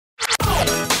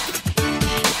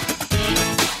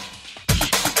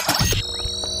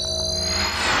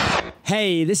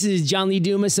Hey, this is John Lee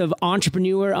Dumas of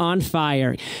Entrepreneur on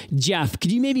Fire. Jeff, could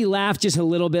you maybe laugh just a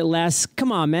little bit less?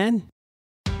 Come on, man.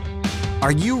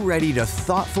 Are you ready to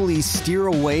thoughtfully steer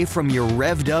away from your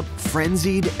revved up,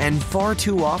 frenzied, and far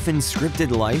too often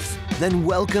scripted life? Then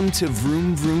welcome to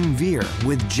Vroom, Vroom, Veer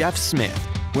with Jeff Smith,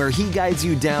 where he guides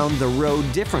you down the road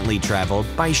differently traveled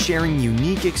by sharing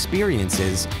unique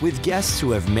experiences with guests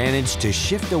who have managed to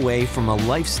shift away from a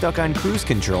life stuck on cruise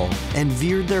control and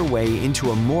veered their way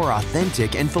into a more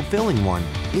authentic and fulfilling one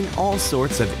in all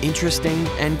sorts of interesting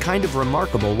and kind of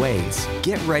remarkable ways.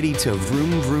 Get ready to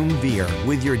Vroom, Vroom, Veer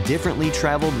with your differently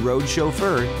traveled road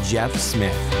chauffeur, Jeff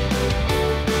Smith.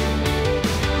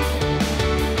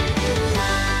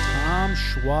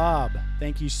 Schwab,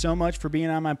 thank you so much for being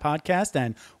on my podcast,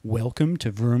 and welcome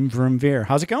to Vroom Vroom Veer.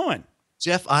 How's it going?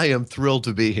 Jeff, I am thrilled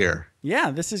to be here.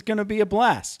 Yeah, this is going to be a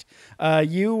blast.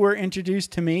 You were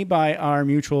introduced to me by our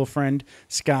mutual friend,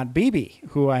 Scott Beebe,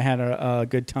 who I had a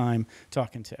good time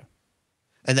talking to.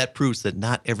 And that proves that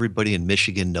not everybody in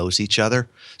Michigan knows each other.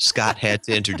 Scott had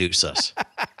to introduce us.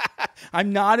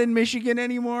 I'm not in Michigan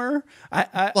anymore.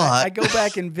 I go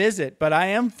back and visit, but I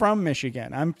am from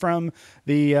Michigan. I'm from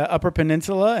the Upper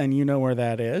Peninsula, and you know where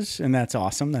that is, and that's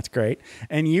awesome. That's great.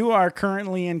 And you are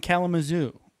currently in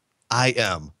Kalamazoo. I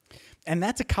am. And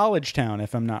that's a college town,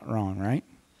 if I'm not wrong, right?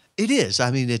 It is. I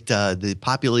mean, the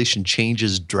population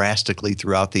changes drastically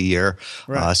throughout the year.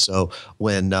 Right. So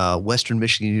when Western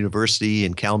Michigan University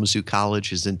and Kalamazoo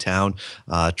College is in town,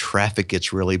 traffic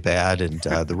gets really bad. And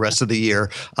the rest of the year,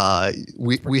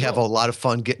 we have a lot of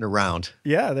fun getting around.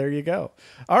 Yeah, there you go.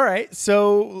 All right.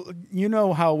 So you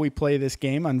know how we play this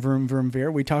game on Vroom Vroom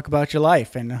Veer. We talk about your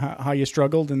life and how you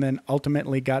struggled and then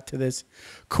ultimately got to this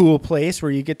cool place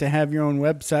where you get to have your own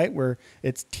website where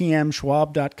it's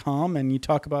tmschwab.com, and you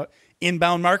talk about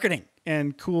inbound marketing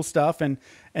and cool stuff and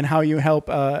how you help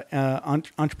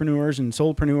entrepreneurs and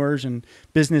solopreneurs and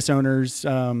business owners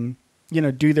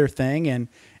do their thing and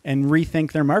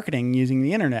rethink their marketing using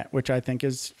the internet, which I think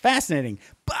is fascinating.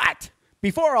 But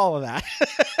before all of that,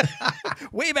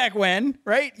 way back when,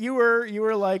 right, you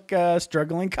were like a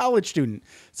struggling college student.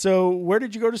 So where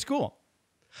did you go to school?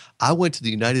 I went to the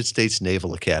United States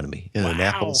Naval Academy in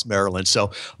Annapolis, Maryland.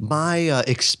 So my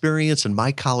experience and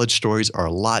my college stories are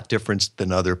a lot different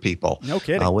than other people. No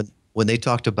kidding. When they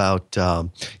talked about,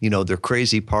 their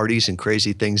crazy parties and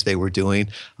crazy things they were doing,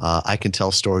 I can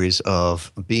tell stories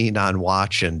of being on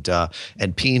watch and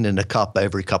peeing in a cup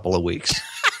every couple of weeks.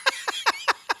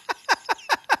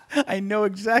 I know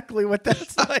exactly what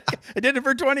that's like. I did it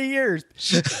for 20 years.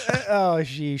 Oh,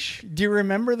 sheesh. Do you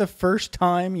remember the first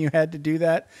time you had to do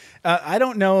that? I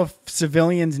don't know if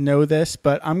civilians know this,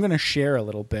 but I'm going to share a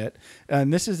little bit.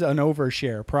 And this is an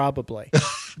overshare, probably.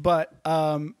 But,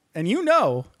 and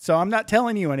so I'm not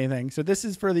telling you anything. So this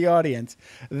is for the audience,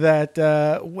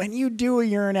 that when you do a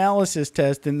urinalysis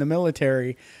test in the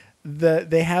military,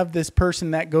 they have this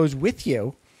person that goes with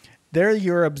you. They're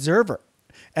your observer.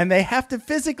 And they have to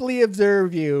physically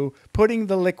observe you putting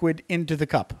the liquid into the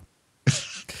cup.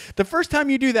 The first time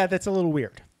you do that, that's a little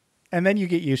weird. And then you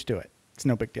get used to it. It's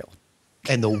no big deal.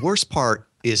 And the worst part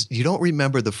is you don't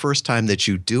remember the first time that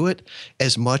you do it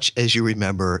as much as you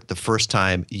remember the first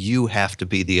time you have to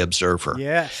be the observer.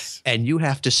 Yes. And you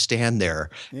have to stand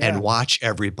there and watch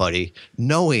everybody,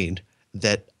 knowing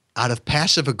that out of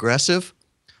passive aggressive,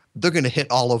 they're going to hit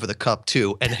all over the cup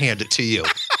too and hand it to you.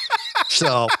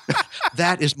 So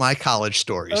that is my college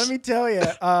stories. Let me tell you,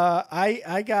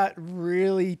 I got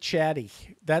really chatty.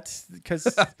 That's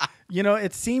because,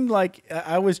 it seemed like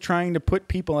I was trying to put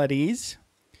people at ease,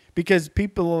 because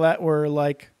people that were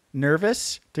like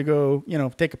nervous to go,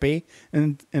 take a pee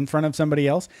in front of somebody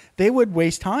else, they would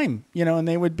waste time, and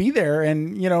they would be there.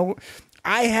 And,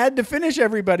 I had to finish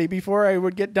everybody before I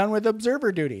would get done with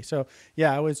observer duty. So,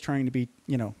 yeah, I was trying to be,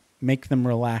 make them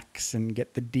relax and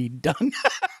get the deed done.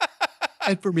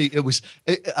 And for me, it was,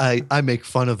 I make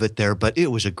fun of it there, but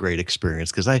it was a great experience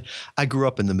because I grew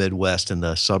up in the Midwest in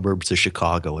the suburbs of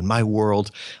Chicago, and my world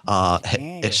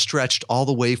stretched all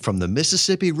the way from the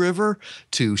Mississippi River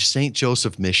to St.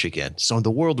 Joseph, Michigan. So the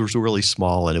world was really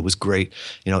small, and it was great.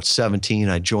 At 17,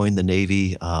 I joined the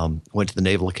Navy, went to the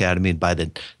Naval Academy, and by the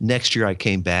next year I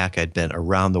came back. I'd been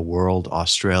around the world,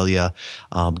 Australia,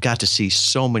 got to see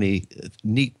so many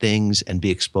neat things and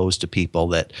be exposed to people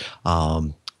that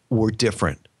were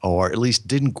different, or at least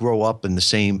didn't grow up in the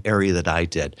same area that I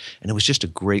did. And it was just a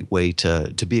great way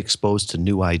to be exposed to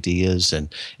new ideas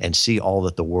and see all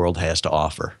that the world has to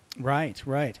offer. Right,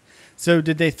 right. So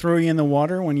did they throw you in the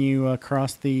water when you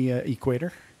crossed the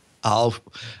equator? Oh,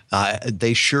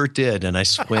 they sure did, and I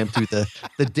swam through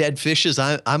the dead fishes.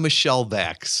 I'm a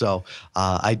shellback, so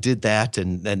I did that,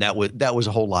 and that was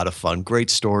a whole lot of fun. Great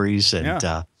stories, and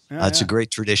it's a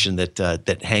great tradition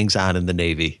that hangs on in the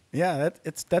Navy. Yeah,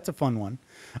 that's a fun one.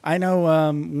 I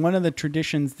know one of the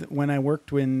traditions that when I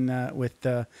worked I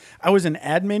was an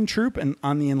admin troop and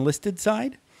on the enlisted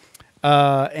side,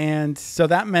 and so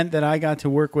that meant that I got to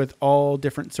work with all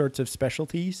different sorts of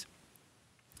specialties,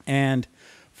 and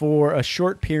for a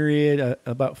short period,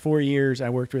 about 4 years, I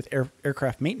worked with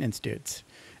aircraft maintenance dudes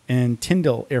in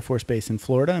Tyndall Air Force Base in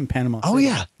Florida and Panama City. Oh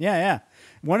yeah, yeah.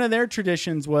 One of their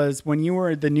traditions was when you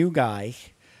were the new guy,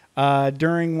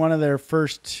 during one of their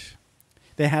first.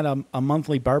 They had a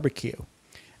monthly barbecue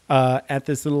at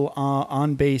this little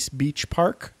on-base beach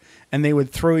park, and they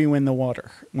would throw you in the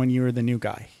water when you were the new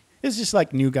guy. It's just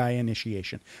like new guy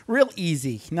initiation. Real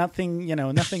easy. Nothing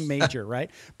major, right?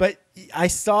 But I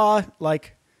saw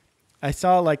like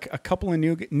a couple of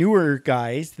newer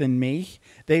guys than me.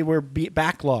 They were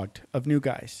backlogged of new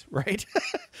guys, right?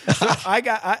 So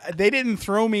they didn't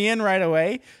throw me in right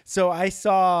away. So I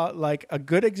saw like a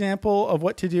good example of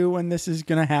what to do when this is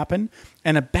going to happen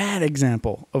and a bad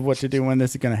example of what to do when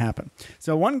this is going to happen.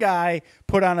 So one guy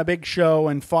put on a big show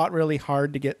and fought really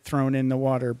hard to get thrown in the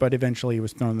water, but eventually he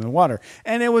was thrown in the water.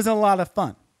 And it was a lot of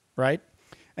fun, right?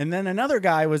 And then another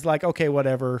guy was like, okay,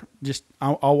 whatever, just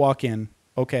I'll walk in.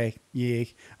 Okay, yeah.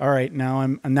 All right, now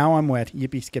I'm wet.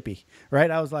 Yippee skippy.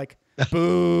 Right? I was like,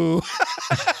 boo.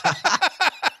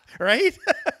 Right?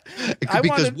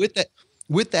 Because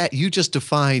with that, you just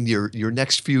define your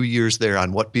next few years there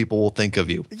on what people will think of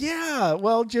you. Yeah,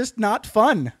 well, just not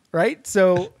fun, right?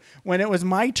 So when it was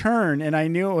my turn and I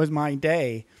knew it was my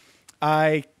day,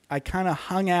 I kind of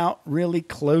hung out really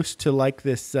close to like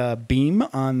this beam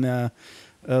on the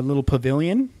little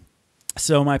pavilion.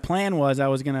 So my plan was I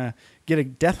was going to get a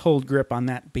death hold grip on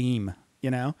that beam,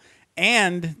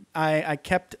 and I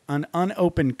kept an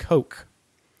unopened Coke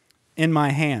in my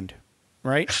hand,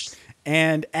 right?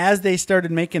 And as they started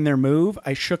making their move,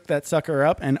 I shook that sucker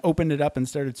up and opened it up and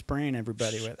started spraying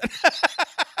everybody with it.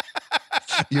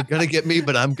 You're going to get me,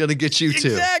 but I'm going to get you too.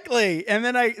 Exactly. And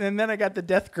then I got the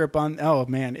death grip on. Oh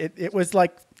man, it was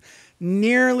like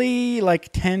nearly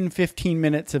like 10, 15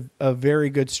 minutes of very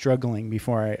good struggling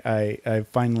before I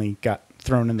finally got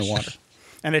thrown in the water.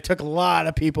 And it took a lot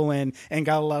of people in and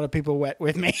got a lot of people wet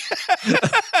with me.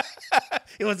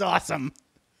 It was awesome.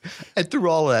 And through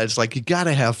all of that, it's like you got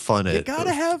to have fun. You got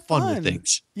to have fun with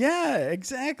things. Yeah,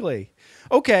 exactly.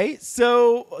 Okay,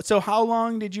 so how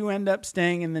long did you end up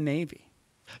staying in the Navy?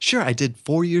 Sure, I did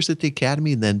 4 years at the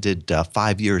academy and then did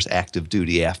 5 years active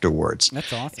duty afterwards.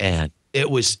 That's awesome. And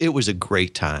it was a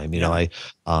great time.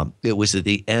 It was at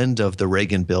the end of the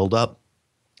Reagan buildup.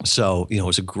 So, it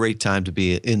was a great time to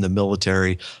be in the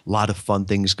military, a lot of fun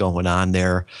things going on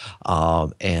there.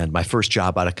 And my first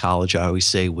job out of college, I always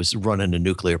say, was running a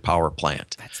nuclear power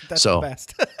plant. That's the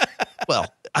best.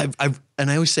 Well, I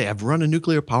always say I've run a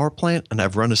nuclear power plant and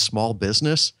I've run a small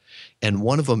business, and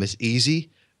one of them is easy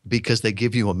because they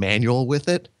give you a manual with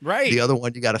it. Right. The other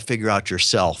one you got to figure out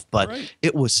yourself. But right.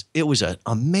 it was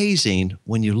amazing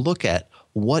when you look at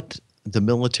what the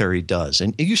military does.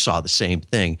 And you saw the same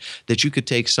thing, that you could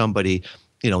take somebody,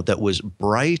 that was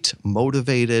bright,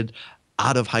 motivated,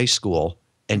 out of high school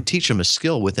and teach them a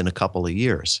skill within a couple of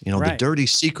years. Right. The dirty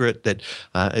secret that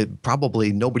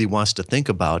probably nobody wants to think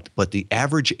about, but the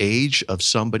average age of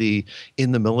somebody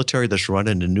in the military that's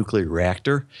running a nuclear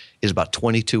reactor is about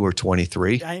 22 or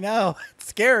 23. I know. It's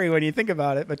scary when you think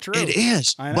about it, but true. It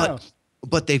is. I know.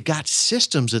 But they've got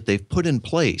systems that they've put in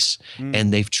place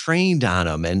and they've trained on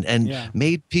them and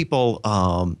made people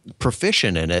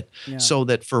proficient in it so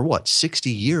that for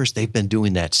 60 years they've been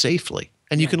doing that safely.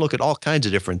 And you can look at all kinds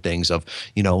of different things of,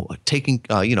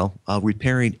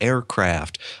 repairing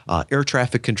aircraft, air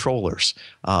traffic controllers.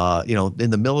 In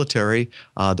the military,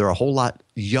 they're a whole lot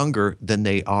younger than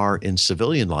they are in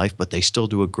civilian life, but they still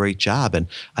do a great job. And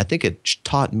I think it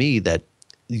taught me that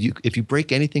if you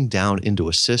break anything down into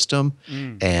a system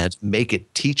and make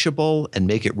it teachable and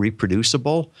make it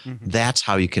reproducible, that's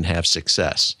how you can have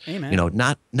success. Amen.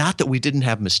 Not that we didn't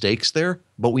have mistakes there,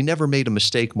 but we never made a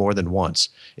mistake more than once.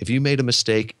 If you made a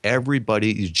mistake,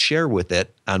 you'd share with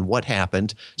it on what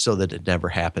happened so that it never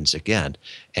happens again.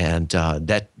 And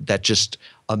that just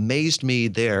amazed me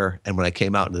there. And when I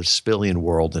came out into the civilian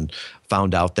world and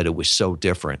found out that it was so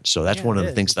different. So that's one of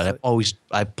the things that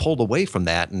I pulled away from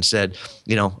that and said,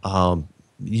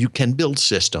 you can build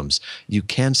systems, you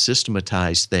can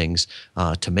systematize things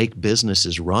to make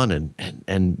businesses run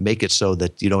and make it so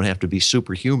that you don't have to be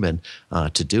superhuman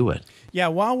to do it. Yeah,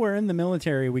 while we're in the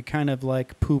military, we kind of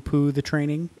like poo-poo the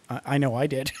training. I know I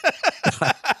did.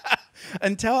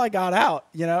 Until I got out,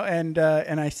 and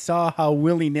I saw how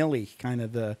willy-nilly kind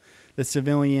of the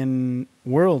civilian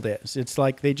world is. It's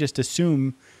like they just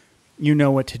assume you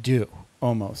know what to do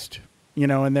almost,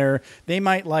 and they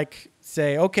might like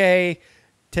say, okay,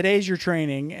 today's your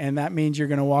training, and that means you're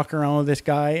going to walk around with this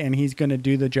guy and he's going to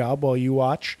do the job while you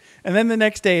watch. And then the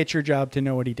next day it's your job to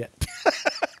know what he did.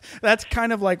 That's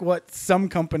kind of like what some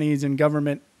companies and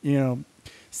government,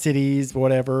 cities,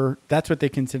 whatever, that's what they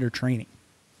consider training.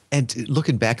 And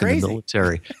looking back in the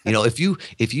military,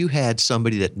 if you had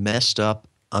somebody that messed up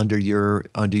under your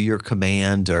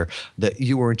command or that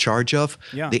you were in charge of,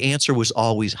 the answer was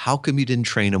always, how come you didn't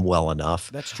train him well enough?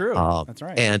 That's true. That's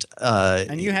right.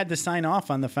 And you had to sign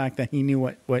off on the fact that he knew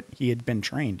what he had been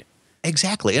trained.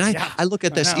 Exactly. And I look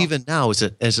at this even now as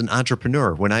an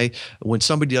entrepreneur. When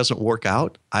somebody doesn't work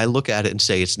out, I look at it and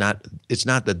say it's not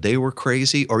that they were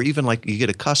crazy, or even like you get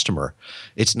a customer.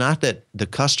 It's not that the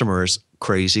customer is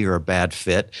crazy or a bad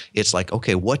fit. It's like,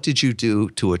 okay, what did you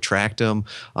do to attract them?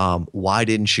 Why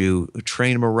didn't you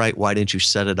train them right? Why didn't you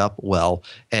set it up well?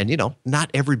 And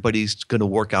not everybody's going to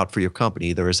work out for your company,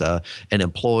 either as an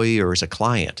employee or as a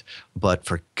client. But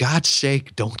for God's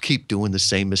sake, don't keep doing the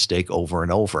same mistake over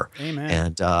and over.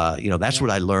 Amen. And that's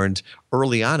what I learned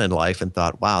early on in life, and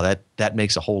thought, wow, that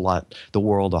makes the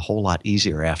world a whole lot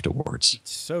easier afterwards.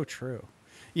 It's so true.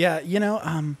 Yeah,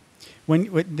 when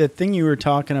the thing you were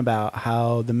talking about,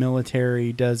 how the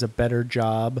military does a better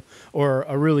job or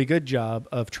a really good job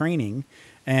of training,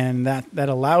 and that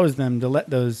allows them to let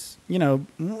those,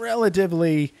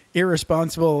 relatively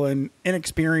irresponsible and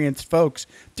inexperienced folks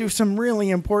do some really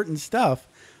important stuff.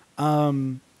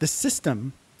 The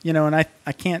system, and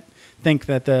I can't think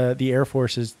that the Air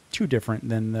Force is too different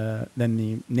than the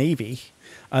Navy.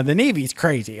 The Navy's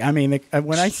crazy. I mean,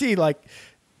 when I see like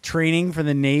training for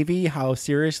the Navy, how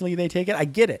seriously they take it, I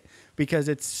get it, because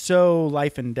it's so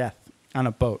life and death on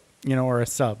a boat, or a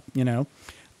sub,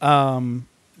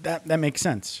 that makes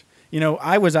sense.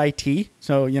 I was IT,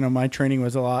 so, my training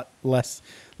was a lot less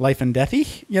life and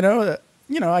deathy,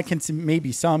 I can see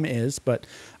maybe some is, but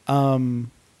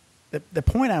the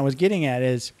point I was getting at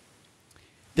is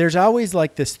there's always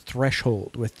like this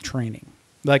threshold with training.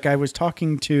 Like I was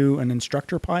talking to an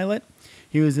instructor pilot.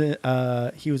 He was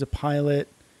a pilot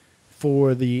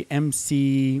for the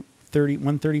MC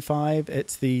 135.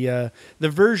 It's the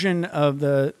version of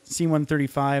the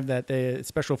C-135 that the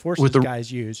Special Forces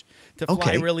guys use to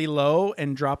fly really low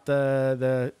and drop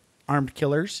the armed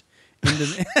killers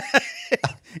into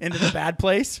into the bad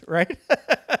place, right?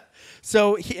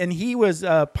 So he was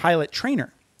a pilot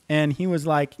trainer, and he was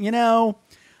like,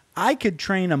 I could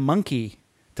train a monkey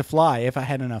to fly if I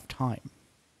had enough time,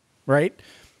 right?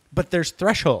 But there's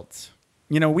thresholds.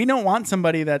 We don't want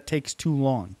somebody that takes too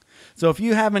long. So if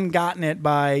you haven't gotten it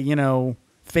by,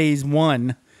 phase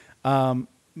 1,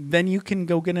 then you can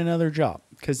go get another job,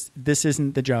 because this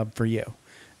isn't the job for you.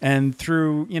 And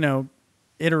through,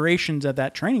 iterations of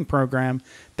that training program,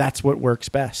 that's what works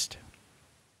best.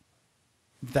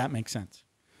 If that makes sense.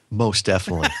 Most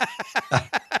definitely.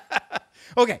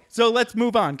 Okay, so let's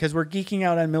move on, because we're geeking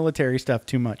out on military stuff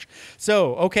too much.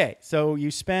 So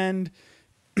you spend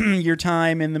your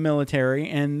time in the military,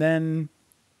 and then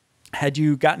had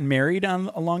you gotten married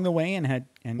along the way and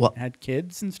had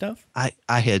kids and stuff? I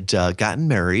had gotten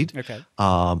married. Okay.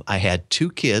 I had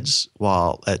 2 kids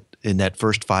in that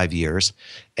first 5 years,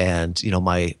 and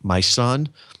my son,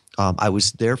 I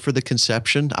was there for the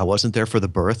conception. I wasn't there for the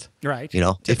birth. Right.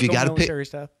 If you got to pick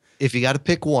stuff. If you got to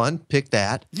pick one, pick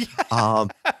that.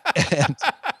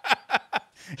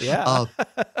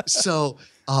 So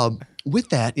with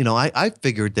that, I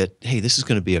figured that, hey, this is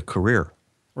going to be a career,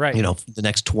 right? For the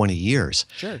next 20 years.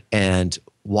 Sure. And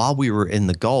while we were in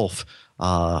the Gulf,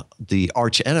 the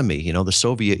arch enemy, the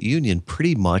Soviet Union,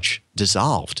 pretty much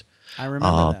dissolved. I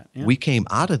remember that. Yeah. We came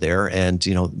out of there, and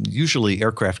usually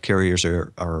aircraft carriers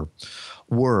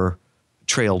were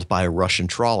trailed by a Russian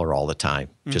trawler all the time,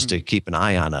 just to keep an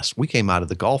eye on us. We came out of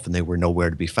the Gulf, and they were nowhere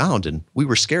to be found, and we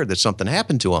were scared that something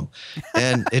happened to them.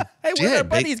 And it hey, did. Where'd our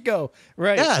buddies go?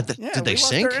 Right? Yeah. Did they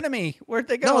sink? Lost our enemy. Where'd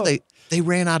they go? No, they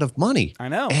ran out of money. I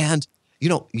know. And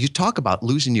you talk about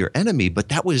losing your enemy, but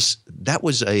that was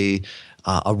a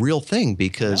real thing,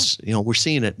 because we're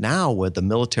seeing it now where the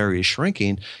military is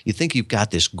shrinking. You think you've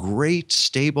got this great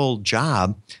stable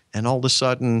job, and all of a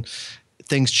sudden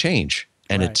things change,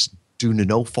 and it's due to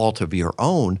no fault of your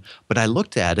own. But I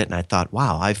looked at it and I thought,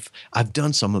 wow, I've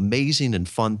done some amazing and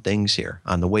fun things here.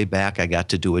 On the way back, I got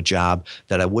to do a job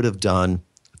that I would have done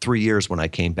 3 years when I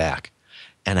came back.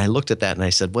 And I looked at that and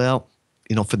I said, well,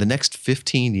 for the next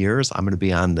 15 years, I'm going to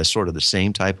be on the sort of the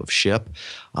same type of ship.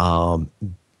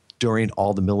 During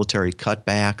all the military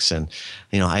cutbacks. And,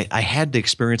 I had the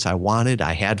experience I wanted.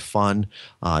 I had fun.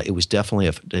 It was definitely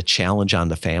a challenge on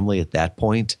the family at that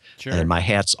point. Sure. And my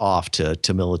hat's off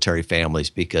to military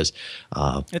families because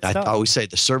I always say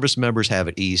the service members have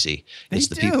it easy. It's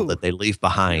the people that they leave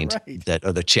behind that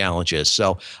are the challenges.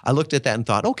 So I looked at that and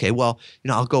thought, okay, well,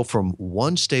 I'll go from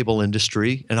one stable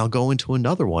industry and I'll go into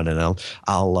another one, and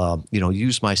I'll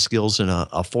use my skills in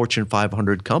a Fortune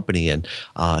 500 company. And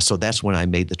so that's when I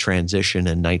made the transition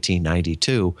in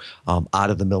 1992 out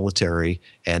of the military,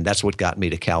 and that's what got me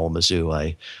to Kalamazoo.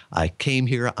 I came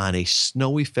here on a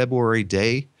snowy February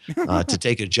day to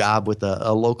take a job with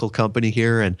a local company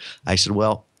here, and I said,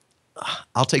 well,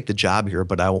 I'll take the job here,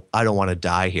 but I don't want to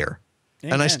die here.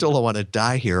 Amen. And I still don't want to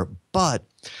die here, but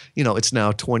it's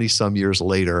now 20 some years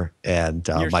later, and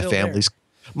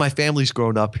my family's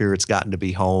grown up here. It's gotten to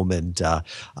be home, and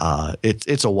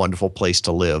it's a wonderful place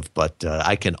to live. But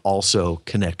I can also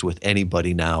connect with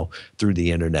anybody now through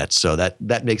the internet. So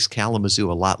that makes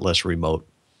Kalamazoo a lot less remote.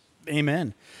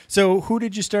 Amen. So who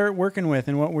did you start working with,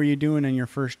 and what were you doing in your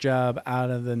first job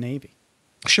out of the Navy?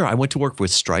 Sure. I went to work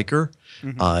with Stryker.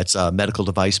 Mm-hmm. It's a medical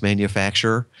device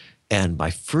manufacturer. And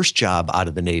my first job out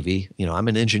of the Navy, I'm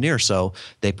an engineer, so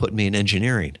they put me in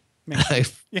engineering.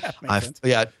 Makes sense.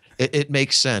 It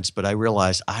makes sense, but I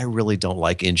realized I really don't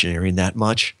like engineering that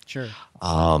much. Sure.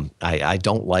 I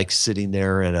don't like sitting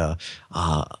there at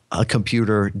a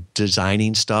computer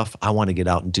designing stuff. I want to get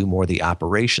out and do more of the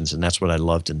operations, and that's what I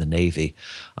loved in the Navy.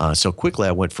 So quickly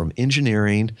I went from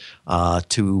engineering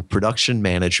to production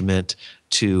management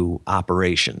to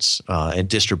operations and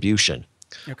distribution.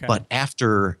 Okay. But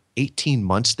after 18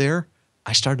 months there,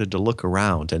 I started to look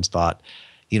around and thought,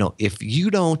 if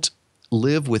you don't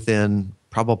live within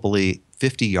probably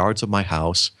 50 yards of my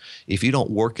house, if you don't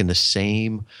work in the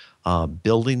same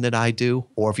building that I do,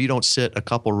 or if you don't sit a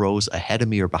couple rows ahead of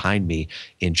me or behind me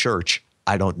in church,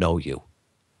 I don't know you.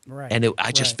 Right. And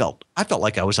I felt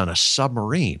like I was on a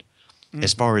submarine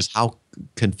as far as how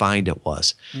confined it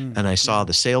was. And I saw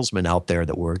the salesmen out there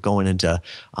that were going into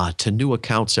to new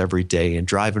accounts every day and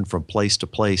driving from place to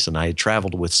place. And I had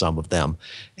traveled with some of them.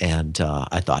 And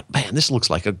I thought, man, this looks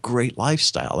like a great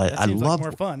lifestyle. I love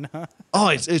more fun. Huh? Oh,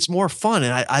 it's more fun.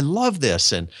 And I love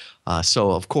this. And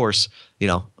so, of course,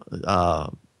 it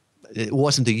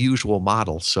wasn't the usual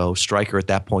model. So Stryker at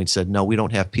that point said, no, we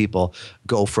don't have people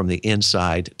go from the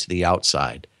inside to the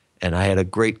outside. And I had a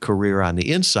great career on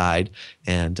the inside,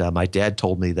 and my dad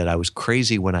told me that I was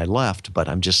crazy when I left, but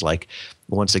I'm just like,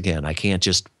 once again, I can't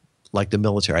just, like the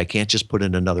military, I can't just put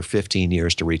in another 15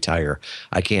 years to retire.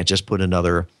 I can't just put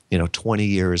another 20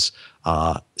 years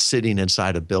sitting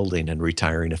inside a building and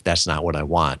retiring if that's not what I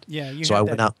want. Yeah, I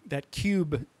went out. That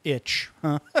cube itch,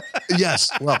 huh?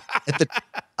 Yes. Well,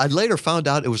 I later found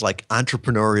out it was like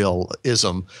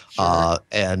entrepreneurialism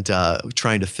and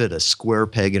trying to fit a square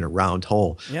peg in a round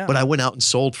hole. Yeah. But I went out and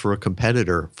sold for a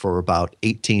competitor for about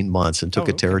 18 months and took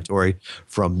a territory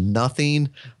from nothing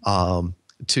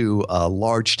to a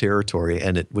large territory,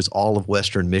 and it was all of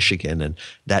Western Michigan, and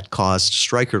that caused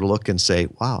Stryker to look and say,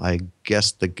 wow, I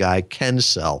guess the guy can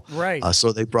sell. Right.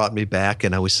 So they brought me back,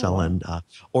 and I was selling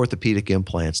orthopedic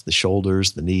implants, the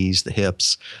shoulders, the knees, the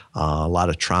hips, a lot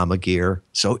of trauma gear.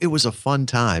 So it was a fun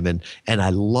time, and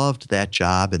I loved that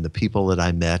job and the people that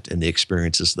I met and the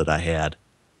experiences that I had.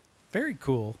 Very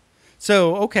cool.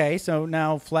 So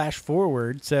now flash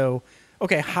forward. So,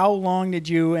 how long did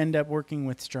you end up working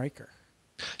with Stryker?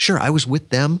 Sure. I was with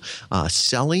them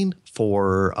selling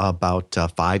for about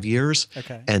 5 years.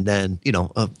 Okay. And then,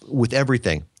 with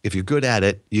everything, if you're good at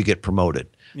it, you get promoted.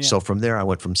 Yeah. So from there, I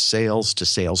went from sales to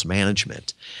sales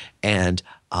management. And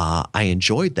I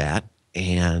enjoyed that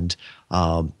and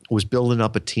was building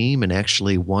up a team. And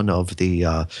actually, one of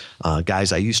the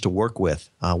guys I used to work with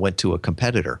went to a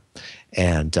competitor,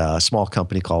 and a small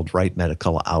company called Wright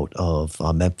Medical out of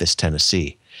Memphis,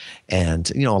 Tennessee.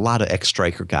 And, a lot of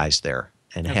ex-Stryker guys there.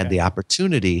 And had the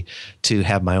opportunity to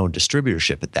have my own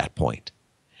distributorship at that point.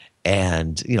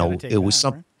 And, it was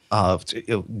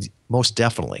most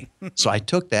definitely. So I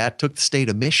took the state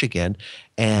of Michigan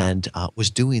and was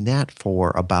doing that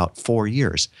for about 4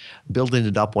 years, building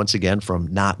it up once again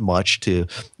from not much to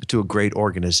a great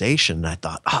organization. And I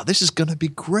thought, this is going to be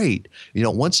great.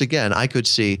 Once again, I could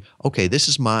see, okay, this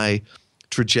is my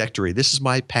trajectory. This is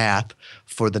my path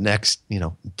for the next,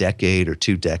 decade or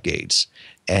 2 decades.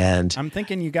 And I'm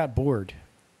thinking you got bored.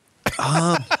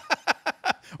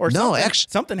 Or no,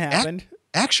 something happened.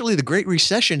 actually, the Great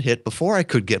Recession hit before I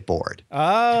could get bored.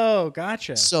 Oh,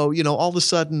 gotcha. So, all of a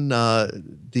sudden,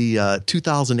 the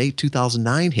 2008,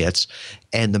 2009 hits,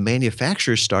 and the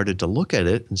manufacturers started to look at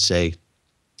it and say,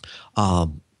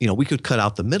 we could cut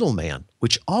out the middleman,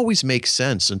 which always makes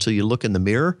sense until you look in the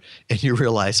mirror and you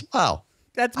realize, wow,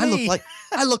 that's I me.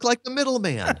 look like the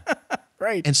middleman.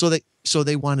 Right. And so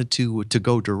they wanted to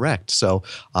go direct. So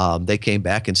they came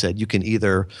back and said, you can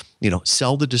either,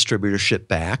 sell the distributorship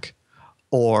back,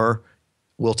 or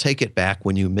we'll take it back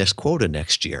when you miss quota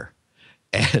next year.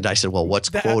 And I said, well, what's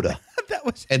quota? That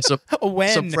was And so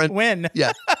when?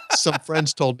 Yeah. Some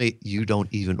friends told me, you don't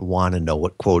even want to know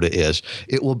what quota is.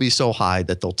 It will be so high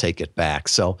that they'll take it back.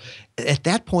 So at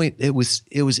that point, it was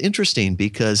interesting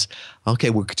because, okay,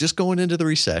 we're just going into the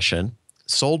recession,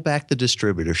 sold back the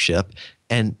distributorship,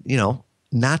 and,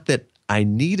 not that I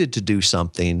needed to do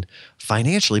something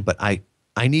financially, but I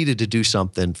needed to do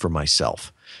something for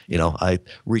myself.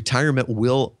 Retirement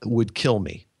would kill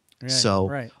me. Right, so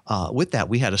right. With that,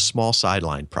 we had a small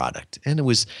sideline product, and it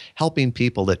was helping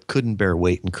people that couldn't bear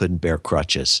weight and couldn't bear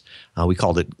crutches. We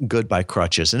called it Good by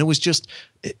Crutches, and it was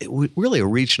really a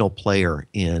regional player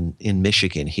in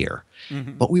Michigan here.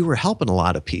 Mm-hmm. But we were helping a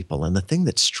lot of people, and the thing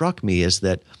that struck me is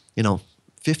that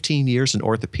 15 years in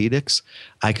orthopedics,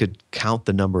 I could count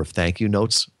the number of thank you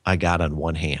notes I got on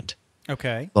one hand.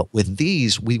 Okay. But with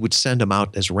these, we would send them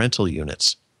out as rental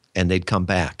units, and they'd come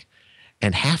back.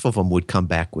 And half of them would come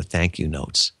back with thank you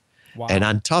notes. Wow. And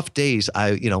on tough days,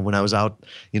 when I was out,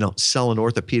 selling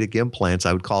orthopedic implants,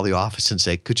 I would call the office and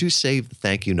say, could you save the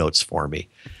thank you notes for me?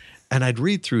 And I'd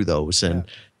read through those, and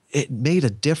it made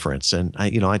a difference. And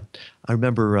I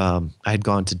remember I had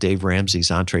gone to Dave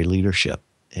Ramsey's Entree Leadership,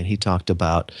 and he talked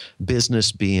about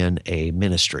business being a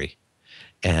ministry.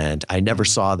 And I never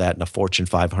saw that in a Fortune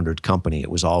 500 company. It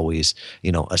was always,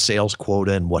 a sales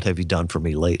quota and what have you done for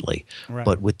me lately. Right.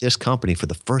 But with this company, for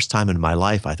the first time in my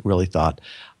life, I really thought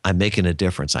I'm making a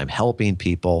difference. I'm helping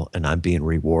people and I'm being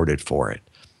rewarded for it.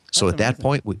 So at that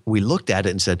point, we looked at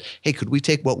it and said, hey, could we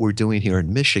take what we're doing here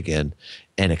in Michigan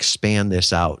and expand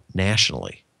this out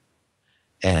nationally?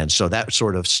 And so that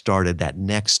sort of started that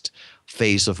next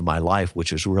phase of my life,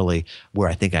 which was really where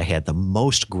I think I had the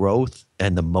most growth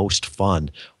and the most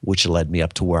fun, which led me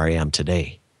up to where I am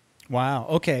today. Wow.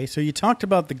 Okay. So you talked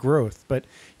about the growth, but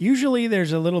usually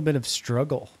there's a little bit of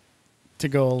struggle to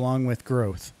go along with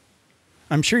growth.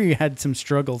 I'm sure you had some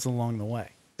struggles along the way.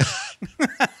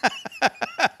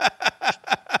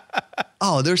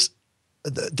 Oh, there's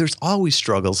always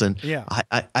struggles. And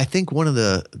I think one of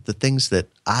the things that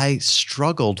I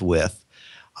struggled with,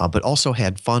 but also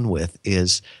had fun with,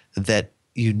 is that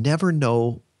you never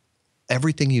know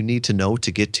everything you need to know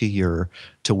to get to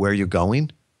where you're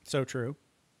going. So true.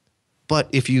 But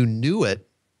if you knew it,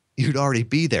 you'd already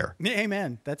be there.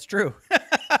 Amen. That's true.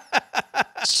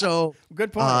 So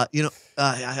good point.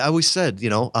 I always said,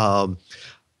 you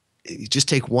just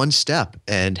take one step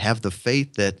and have the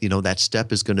faith that, that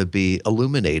step is going to be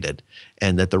illuminated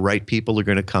and that the right people are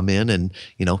going to come in and,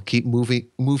 keep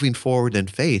moving forward in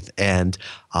faith. And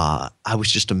I was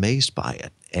just amazed by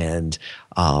it. And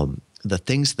the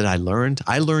things that I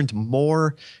learned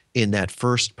more in that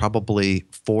first probably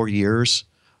 4 years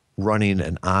running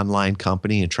an online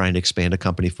company and trying to expand a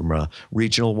company from a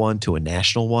regional one to a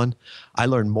national one. I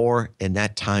learned more in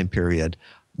that time period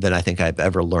than I think I've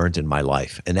ever learned in my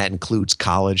life. And that includes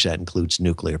college, that includes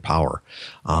nuclear power.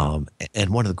 And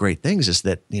one of the great things is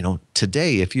that,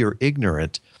 today, if you're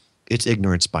ignorant, it's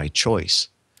ignorance by choice.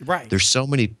 Right. There's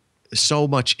so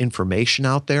much information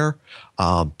out there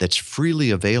that's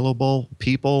freely available,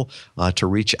 people to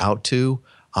reach out to,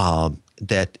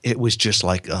 that it was just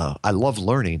like, I love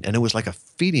learning. And it was like a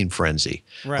feeding frenzy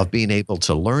of being able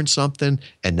to learn something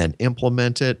and then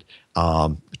implement it,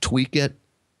 tweak it,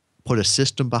 put a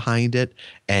system behind it,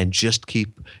 and just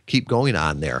keep going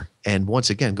on there. And once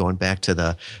again, going back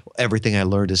to everything I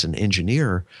learned as an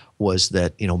engineer was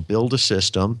that, build a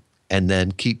system and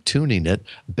then keep tuning it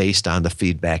based on the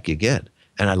feedback you get.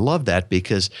 And I love that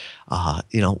because,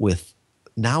 with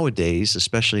nowadays,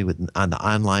 especially on the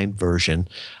online version,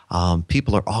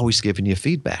 people are always giving you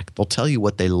feedback. They'll tell you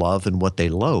what they love and what they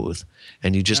loathe.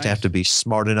 And you just have to be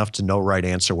smart enough to know right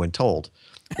answer when told.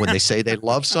 When they say they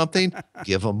love something,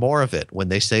 give them more of it. When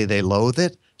they say they loathe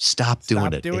it, stop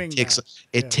doing it.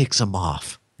 It takes them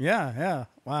off. Yeah.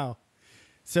 Wow.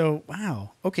 So,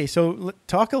 wow. Okay. So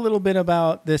talk a little bit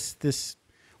about this,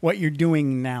 what you're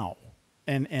doing now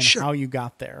and Sure. how you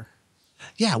got there.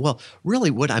 Yeah. Well, really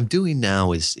what I'm doing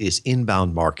now is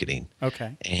inbound marketing.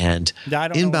 Okay. And I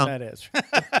don't know what that is.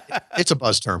 It's a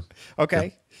buzz term.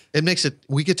 Okay. it makes it,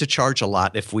 we get to charge a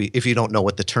lot if you don't know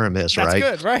what the term is, That's right?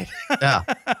 good, right? Yeah.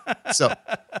 So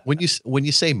when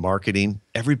you say marketing,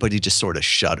 everybody just sort of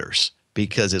shudders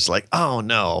because it's like, oh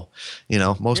no,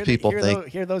 most people think,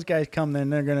 hear those guys come, then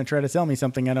they're going to try to sell me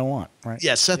something I don't want, right?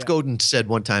 yeah. Seth Godin said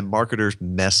one time, marketers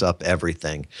mess up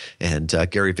everything. And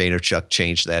Gary Vaynerchuk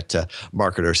changed that to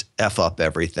marketers F up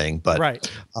everything. But right.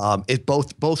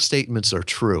 Both statements are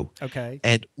true. Okay.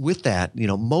 And with that,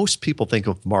 most people think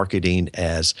of marketing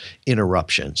as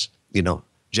interruptions.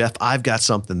 Jeff, I've got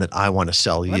something that I want to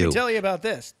sell you. Let me tell you about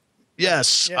this.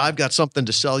 Yes, Yeah. I've got something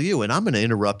to sell you, and I'm going to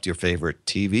interrupt your favorite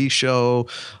TV show,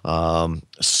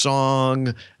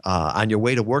 song. On your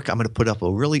way to work, I'm going to put up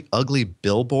a really ugly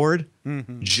billboard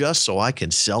just so I can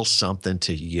sell something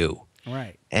to you.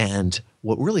 Right. And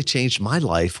what really changed my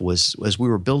life was as we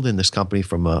were building this company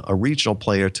from a regional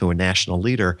player to a national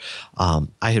leader,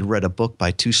 I had read a book by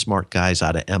two smart guys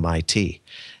out of MIT,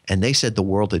 and they said the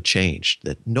world had changed,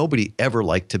 that nobody ever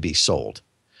liked to be sold.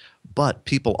 But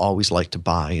people always like to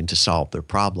buy and to solve their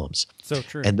problems. So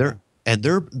true. And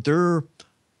their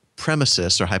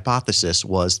premises or hypothesis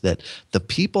was that the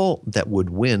people that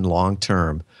would win long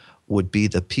term would be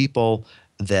the people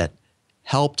that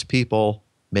helped people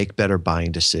make better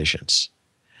buying decisions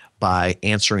by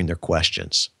answering their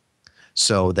questions.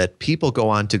 So that people go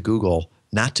on to Google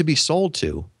not to be sold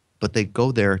to, but they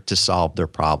go there to solve their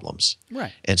problems.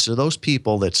 Right. And so those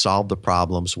people that solve the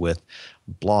problems with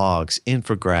blogs,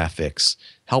 infographics,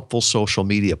 helpful social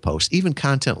media posts, even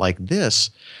content like this,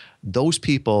 those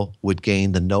people would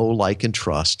gain the know, like, and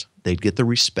trust. They'd get the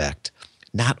respect.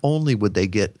 Not only would they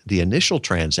get the initial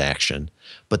transaction,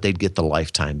 but they'd get the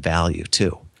lifetime value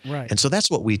too. Right. And so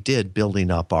that's what we did building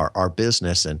up our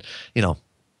business. And,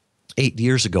 8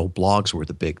 years ago, blogs were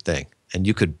the big thing. And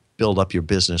you could build up your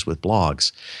business with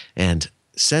blogs. And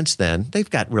since then, they've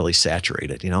got really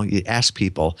saturated. You ask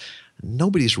people,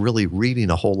 nobody's really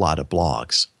reading a whole lot of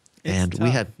blogs. It's and tough. we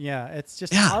had, it's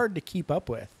just hard to keep up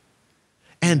with.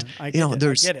 and I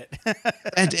get it.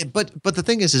 and but the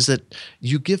thing is that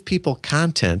you give people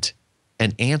content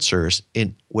and answers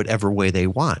in whatever way they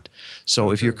want.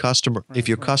 So if your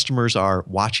customers are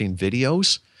watching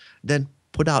videos, then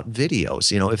put out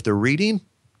videos. If they're reading,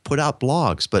 put out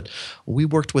blogs. But we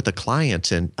worked with a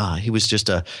client, and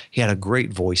he had a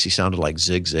great voice. He sounded like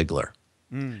Zig Ziglar.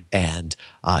 And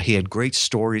he had great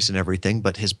stories and everything,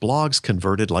 but his blogs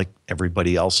converted like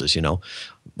everybody else's.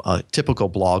 A typical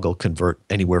blog will convert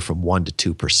anywhere from 1%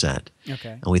 to 2%. Okay.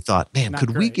 And we thought, man,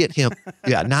 could we get him?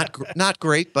 Yeah, not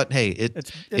great, but hey,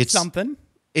 it's something.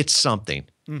 It's something.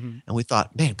 And we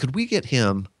thought, man, could we get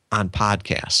him on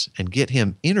podcasts and get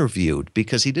him interviewed,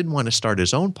 because he didn't want to start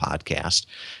his own podcast.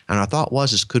 And our thought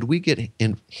was, could we get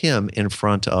him in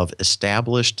front of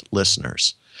established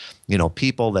listeners?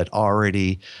 People that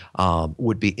already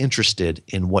would be interested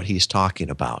in what he's talking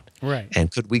about. Right.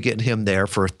 And could we get him there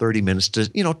for 30 minutes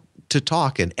to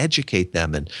talk and educate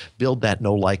them and build that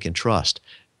know, like, and trust?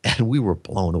 And we were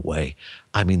blown away.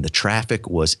 I mean, the traffic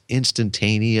was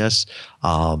instantaneous.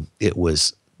 It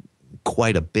was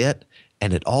quite a bit.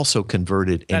 And it also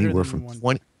converted anywhere from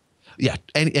 20. Yeah,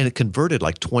 and it converted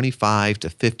like 25 to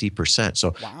 50%.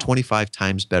 So 25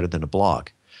 times better than a blog.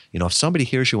 If somebody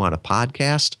hears you on a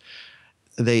podcast,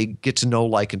 they get to know,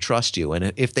 like, and trust you.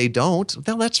 And if they don't,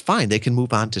 then that's fine. They can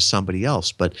move on to somebody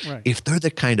else. But if they're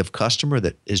the kind of customer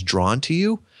that is drawn to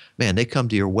you, man, they come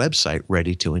to your website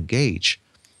ready to engage.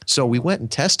 So we went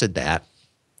and tested that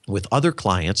with other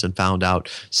clients and found out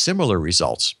similar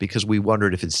results, because we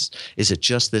wondered if is it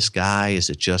just this guy? Is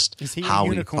it just how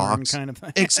he talks? Kind of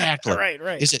thing? Exactly.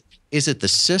 Right. Is it the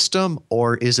system,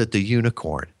 or is it the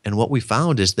unicorn? And what we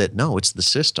found is that no, it's the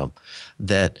system.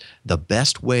 That the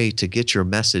best way to get your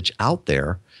message out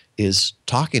there is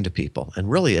talking to people. And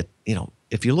really,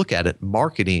 if you look at it,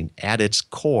 marketing at its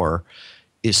core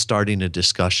is starting a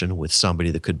discussion with somebody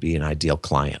that could be an ideal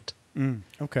client.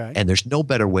 Okay. And there's no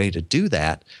better way to do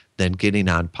that than getting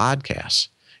on podcasts,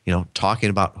 talking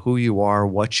about who you are,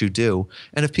 what you do.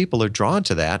 And if people are drawn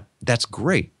to that, that's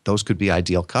great. Those could be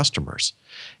ideal customers.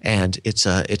 And it's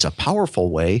a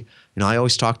powerful way. I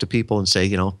always talk to people and say,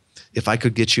 if I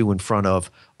could get you in front of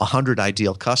 100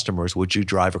 ideal customers, would you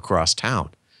drive across town?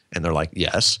 And they're like,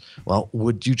 yes. Well,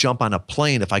 would you jump on a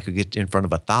plane if I could get in front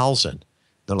of 1,000?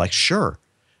 They're like, sure.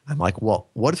 I'm like, well,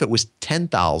 what if it was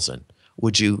 10,000?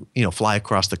 Would you, fly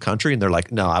across the country? And they're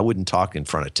like, no, I wouldn't talk in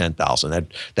front of 10,000.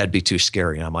 That'd be too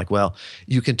scary. And I'm like, well,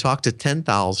 you can talk to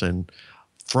 10,000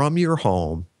 from your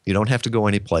home. You don't have to go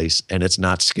anyplace, and it's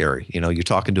not scary. You're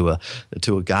talking to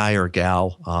a guy or a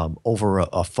gal over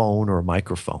a phone or a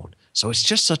microphone. So it's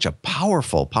just such a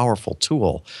powerful, powerful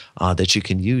tool that you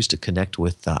can use to connect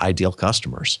with ideal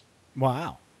customers.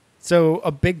 Wow. So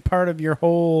a big part of your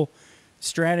whole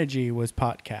strategy was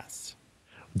podcasts.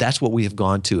 That's what we have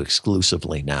gone to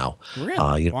exclusively now.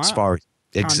 Really? Wow. As far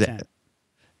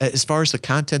as the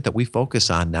content that we focus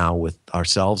on now with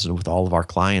ourselves and with all of our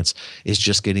clients is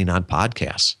just getting on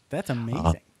podcasts. That's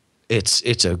amazing.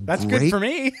 That's good for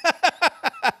me.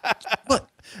 But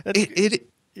it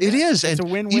is. It's a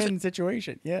win-win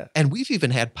situation. Yeah. And we've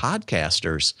even had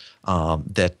podcasters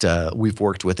that we've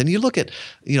worked with. And you look at,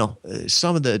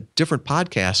 some of the different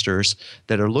podcasters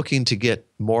that are looking to get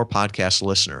more podcast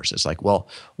listeners. It's like, well,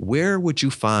 where would you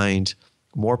find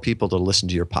more people to listen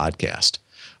to your podcast?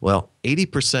 Well,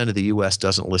 80% of the U.S.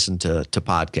 doesn't listen to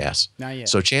podcasts. Not yet.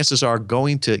 So chances are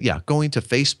going to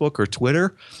Facebook or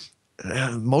Twitter,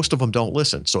 most of them don't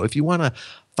listen. So if you want to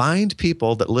find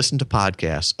people that listen to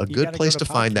podcasts, a good place to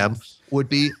find them would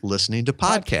be listening to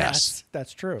podcasts.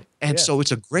 That's true. And so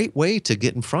it's a great way to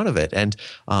get in front of it. And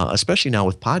especially now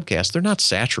with podcasts, they're not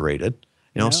saturated.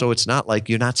 So it's not like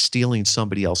you're not stealing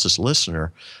somebody else's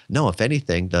listener. No, if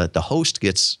anything, the host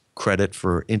gets credit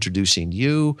for introducing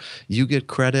you. You get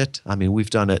credit. I mean, we've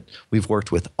done it. We've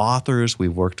worked with authors.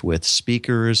 We've worked with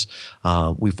speakers.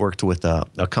 We've worked with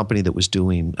a company that was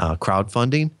doing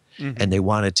crowdfunding, and they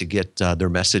wanted to get their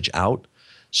message out.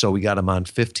 So we got them on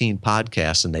 15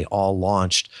 podcasts, and they all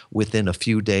launched within a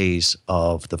few days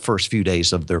of the first few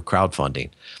days of their crowdfunding.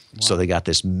 Wow. So they got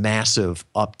this massive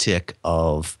uptick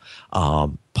of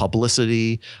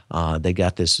publicity. They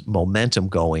got this momentum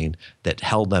going that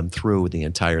held them through the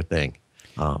entire thing.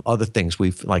 Other things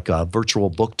we've like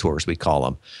virtual book tours, we call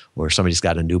them, where somebody's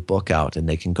got a new book out and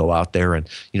they can go out there and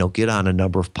get on a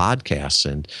number of podcasts,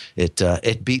 and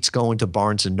it beats going to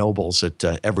Barnes and Nobles at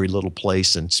every little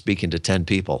place and speaking to 10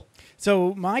 people.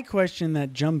 So my question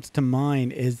that jumps to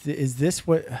mind is this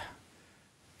what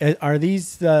are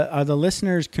the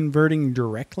listeners converting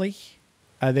directly?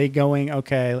 Are they going,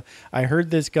 okay, I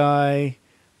heard this guy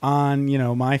on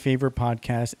my favorite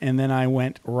podcast, and then I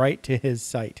went right to his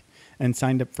site and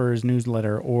signed up for his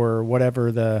newsletter or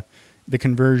whatever the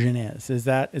conversion is. Is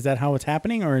that how it's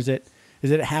happening, or is it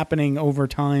happening over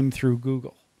time through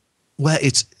Google? Well,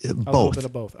 it's both. A little bit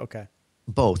of both. Okay.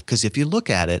 Both, because if you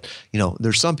look at it,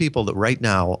 there's some people that right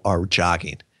now are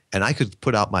jogging, and I could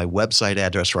put out my website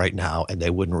address right now and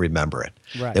they wouldn't remember it.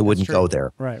 Right. They wouldn't go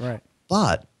there. Right.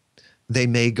 But they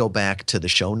may go back to the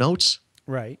show notes.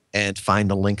 Right. And find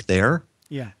the link there.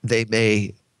 Yeah. They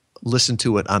may listen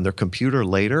to it on their computer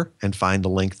later and find the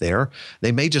link there.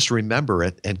 They may just remember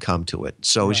it and come to it.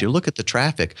 So as you look at the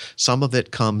traffic, some of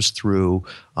it comes through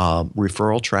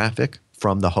referral traffic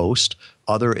from the host.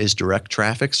 Other is direct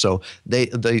traffic. So they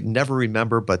never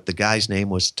remember, but the guy's name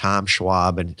was Tom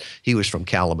Schwab, and he was from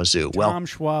Kalamazoo. Tom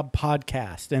Schwab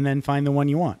podcast, and then find the one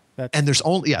you want. And there's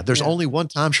only one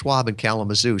Tom Schwab in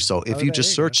Kalamazoo. So if you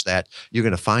just search that, you're going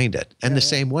to find it. And the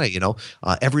same way,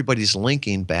 everybody's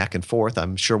linking back and forth.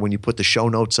 I'm sure when you put the show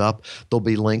notes up, there'll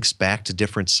be links back to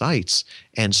different sites.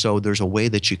 And so there's a way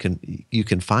that you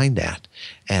can find that.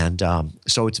 And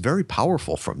so it's very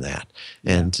powerful from that.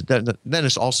 And then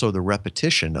it's also the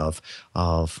repetition of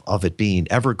it being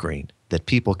evergreen, that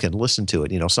people can listen to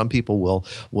it. Some people will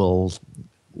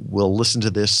listen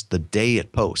to this the day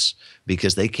it posts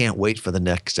because they can't wait for the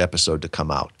next episode to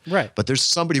come out. Right. But there's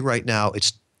somebody right now,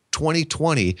 it's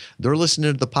 2020, they're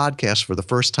listening to the podcast for the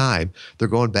first time. They're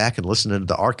going back and listening to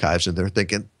the archives, and they're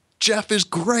thinking, Jeff is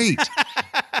great.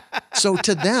 So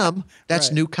to them,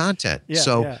 that's new content. Yeah,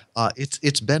 so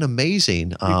it's been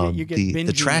amazing, you get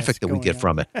the traffic that we get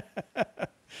from it.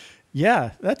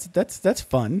 Yeah, that's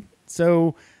fun.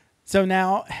 So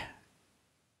now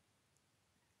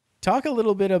talk a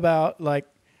little bit about like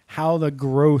how the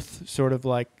growth sort of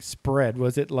like spread.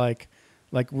 Was it like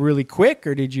really quick,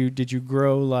 or did you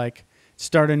grow like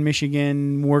start in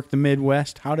Michigan, work the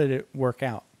Midwest? How did it work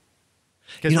out?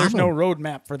 Because there's no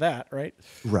roadmap for that, right?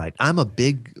 Right. I'm a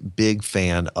big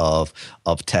fan of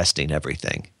testing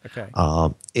everything. Okay.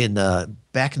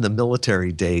 Back in the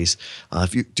military days,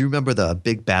 do you remember the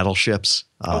big battleships?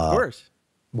 Of course.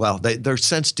 Well, they're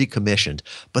since decommissioned,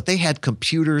 but they had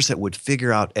computers that would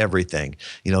figure out everything.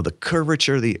 The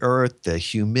curvature of the Earth, the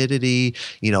humidity,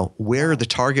 where the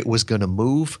target was going to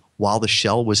move while the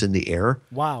shell was in the air.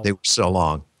 Wow. They were so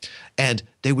long. And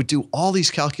they would do all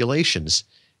these calculations.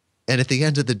 And at the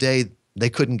end of the day, they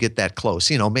couldn't get that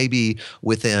close, maybe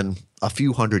within a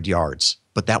few hundred yards,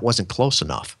 but that wasn't close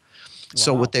enough. Wow.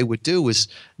 So what they would do is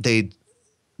they'd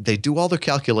do all their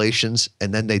calculations,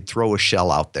 and then they'd throw a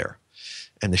shell out there.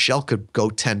 and the shell could go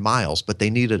 10 miles, but they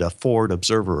needed a forward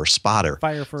observer or spotter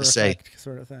Fire for to say, effect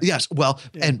sort of thing. yes, well,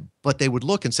 but they would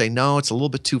look and say, no, it's a little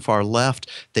bit too far left.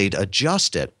 They'd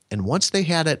adjust it. And once they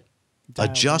had it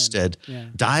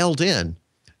dialed in,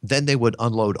 then they would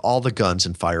unload all the guns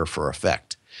and fire for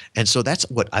effect. And so that's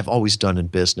what I've always done in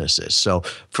businesses. So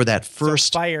for that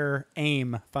first fire,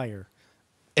 aim, fire.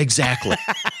 Exactly.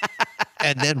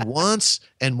 And then once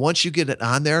you get it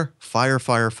on there, fire.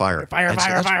 Fire.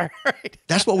 Right.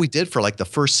 That's what we did for like the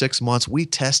first 6 months. We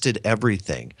tested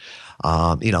everything.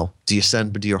 Do you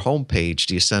send them to your homepage?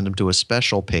 Do you send them to a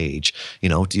special page?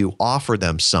 Do you offer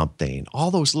them something?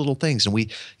 All those little things. And we,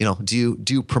 do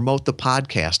you promote the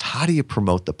podcast? How do you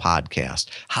promote the podcast?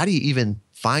 How do you even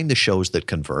find the shows that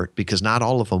convert? Because not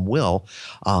all of them will.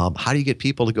 How do you get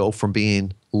people to go from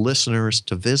being listeners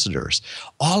to visitors?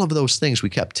 All of those things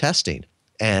we kept testing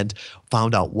and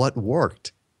found out what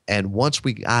worked. And once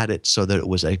we got it so that it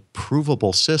was a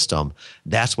provable system,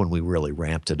 that's when we really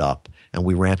ramped it up. And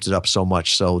we ramped it up so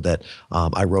much so that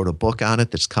I wrote a book on it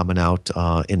that's coming out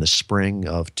in the spring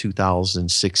of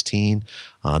 2016.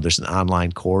 There's an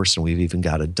online course, and we've even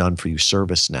got a done-for-you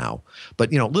service now.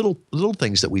 But, little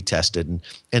things that we tested,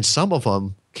 and some of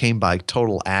them came by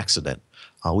total accident.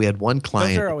 We had one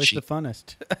client. Those are always the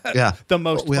funnest. Yeah. The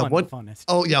most funnest.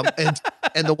 Oh, yeah.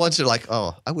 And the ones that are like,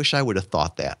 oh, I wish I would have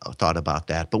thought about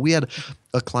that. But we had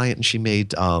a client, and she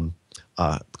made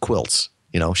quilts.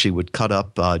 She would cut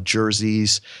up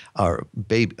jerseys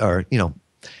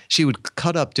she would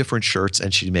cut up different shirts,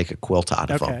 and she'd make a quilt out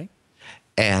of them.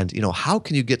 And, how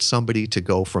can you get somebody to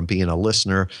go from being a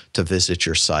listener to visit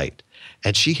your site?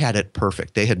 And she had it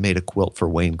perfect. They had made a quilt for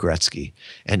Wayne Gretzky.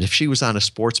 And if she was on a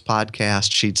sports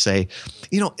podcast, she'd say,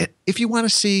 if you want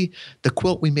to see the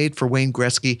quilt we made for Wayne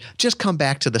Gretzky, just come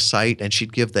back to the site. And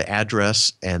she'd give the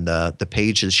address and the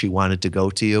pages she wanted to go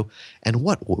to you. And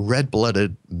what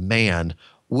red-blooded man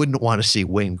wouldn't want to see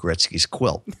Wayne Gretzky's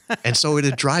quilt? And so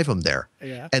it'd drive him there.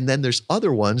 Yeah. And then there's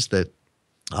other ones that,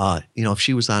 if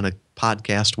she was on a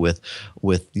podcast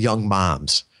with young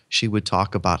moms, she would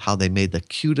talk about how they made the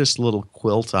cutest little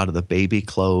quilt out of the baby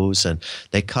clothes, and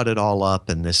they cut it all up.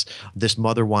 And this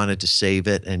mother wanted to save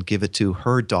it and give it to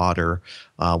her daughter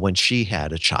when she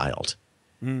had a child.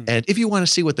 And if you want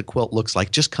to see what the quilt looks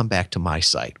like, just come back to my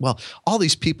site. Well, all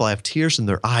these people have tears in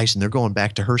their eyes, and they're going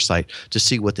back to her site to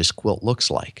see what this quilt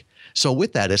looks like. So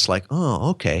with that, it's like, oh,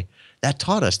 okay. That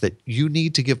taught us that you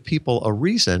need to give people a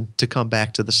reason to come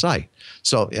back to the site.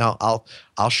 So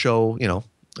I'll show,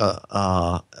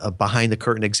 a behind the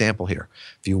curtain example here.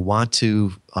 If you want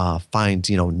to find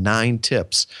 9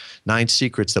 tips, 9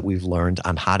 secrets that we've learned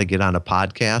on how to get on a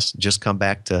podcast, just come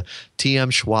back to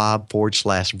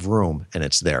tmschwab/Vroom, and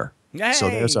it's there. Hey.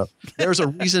 So there's a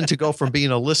reason to go from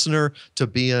being a listener to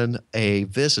being a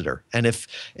visitor. And if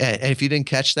you didn't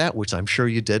catch that, which I'm sure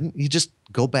you didn't, you just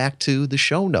go back to the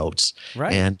show notes,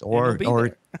 right?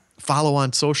 or follow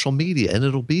on social media, and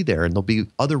it'll be there, and there'll be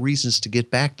other reasons to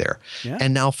get back there. Yeah.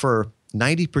 And now for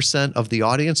 90% of the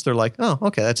audience, they're like, oh,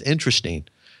 okay, that's interesting.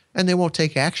 And they won't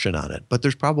take action on it. But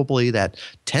there's probably that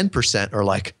 10% are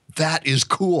like, that is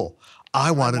cool.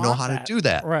 I want to know how to do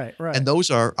that. Right. And those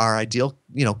are our ideal,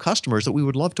 customers that we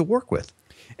would love to work with.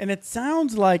 And it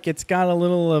sounds like it's got a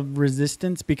little of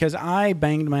resistance, because I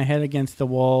banged my head against the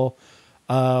wall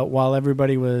while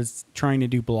everybody was trying to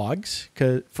do blogs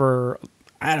for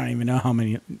I don't even know how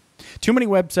many, too many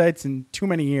websites in too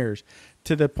many years,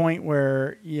 to the point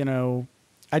where,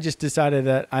 I just decided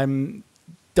that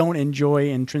don't enjoy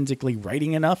intrinsically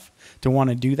writing enough to want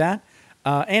to do that.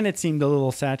 And it seemed a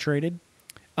little saturated.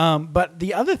 But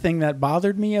the other thing that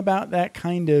bothered me about that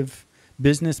kind of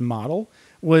business model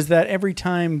was that every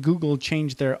time Google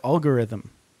changed their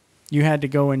algorithm, you had to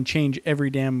go and change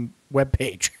every damn web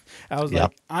page. I was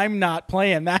like, I'm not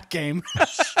playing that game.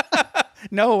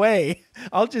 No way.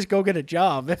 I'll just go get a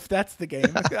job if that's the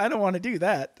game. I don't want to do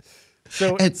that.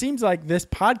 So it seems like this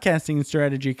podcasting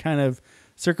strategy kind of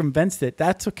circumvents it.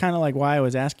 That's kind of like why I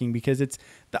was asking, because it's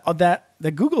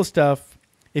the Google stuff.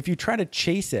 If you try to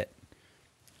chase it,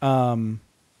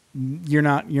 you're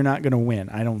not going to win.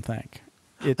 I don't think.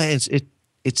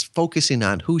 It's focusing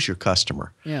on who's your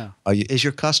customer. Yeah. Is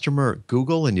your customer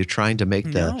Google, and you're trying to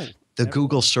make the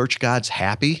Google search gods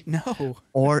happy? No.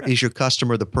 Or is your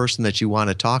customer the person that you want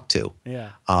to talk to? Yeah.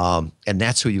 And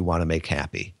that's who you want to make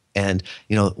happy. And,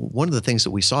 one of the things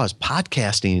that we saw is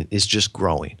podcasting is just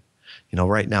growing.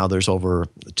 Right now there's over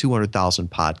 200,000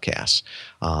 podcasts.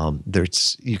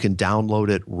 You can download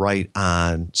it right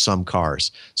on some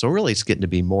cars. So really it's getting to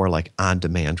be more like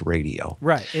on-demand radio.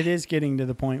 Right. It is getting to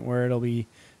the point where it'll be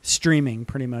streaming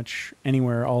pretty much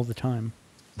anywhere all the time.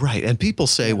 Right. And people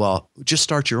say, well, just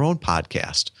start your own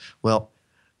podcast. Well,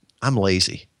 I'm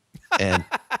lazy. And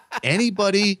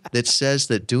anybody that says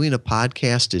that doing a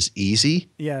podcast is easy,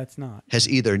 it's not. has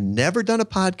either never done a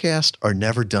podcast or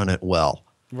never done it well.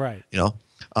 Right.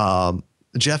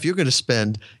 Jeff, you're going to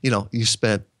spend, you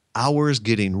spent hours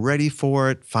getting ready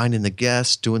for it, finding the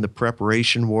guests, doing the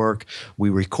preparation work. We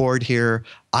record here.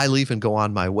 I leave and go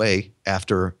on my way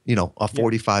after, a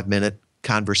 45-minute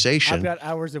conversation. I've got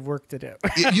hours of work to do.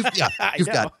 You've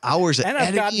got hours of editing,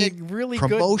 I've gotten it really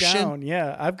promotion. Good down.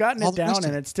 Yeah, I've gotten it down,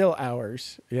 and it's still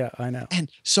hours. Yeah, I know.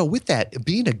 And so with that,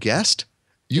 being a guest,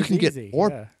 you can easy, get more.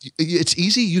 Yeah. It's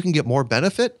easy. You can get more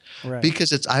benefit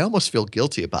because I almost feel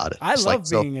guilty about it. I love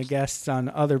being a guest on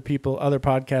other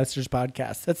podcasters'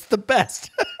 podcasts. That's the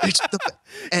best.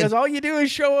 Because all you do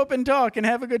is show up and talk and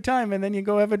have a good time, and then you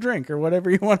go have a drink or whatever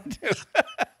you want to do.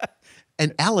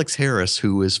 And Alex Harris,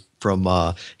 who is from,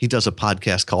 he does a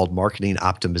podcast called Marketing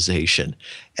Optimization.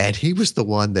 And he was the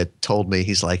one that told me,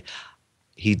 he's like,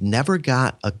 he never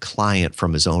got a client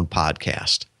from his own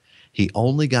podcast. He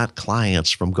only got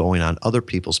clients from going on other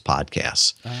people's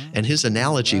podcasts. And his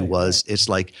analogy was, it's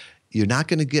like, you're not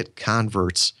going to get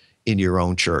converts in your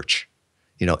own church.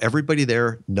 Everybody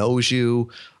there knows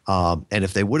you. And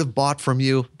if they would have bought from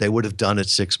you, they would have done it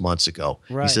 6 months ago.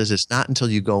 Right. He says it's not until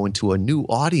you go into a new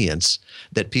audience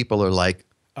that people are like,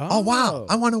 oh wow,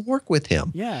 I want to work with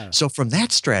him. Yeah. So from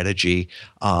that strategy,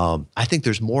 I think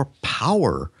there's more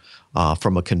power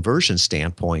from a conversion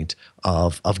standpoint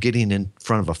of getting in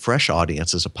front of a fresh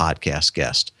audience as a podcast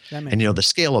guest. And, the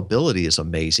scalability is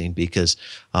amazing because,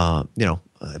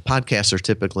 podcasts are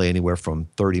typically anywhere from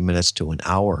 30 minutes to an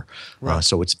hour. Right.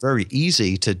 So it's very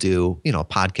easy to do, a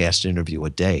podcast interview a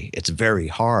day. It's very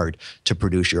hard to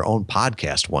produce your own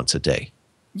podcast once a day.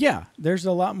 Yeah, there's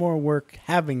a lot more work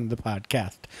having the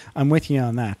podcast. I'm with you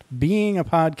on that. Being a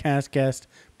podcast guest,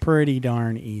 pretty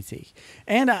darn easy.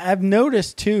 And I've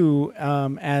noticed too,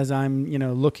 as I'm,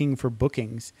 looking for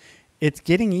bookings, it's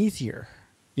getting easier,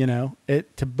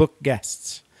 to book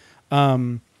guests.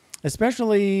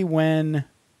 Especially when,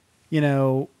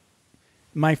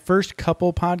 my first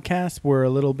couple podcasts were a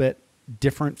little bit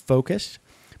different focused.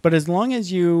 But as long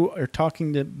as you are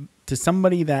talking to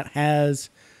somebody that has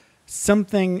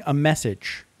a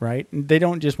message, right? They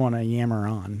don't just want to yammer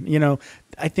on.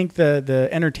 I think the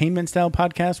entertainment style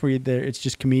podcast where it's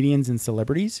just comedians and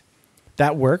celebrities,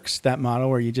 that works, that model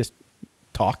where you just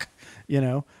talk,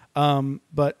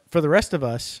 But for the rest of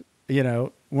us,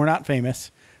 we're not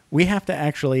famous. We have to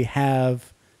actually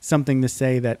have something to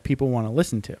say that people want to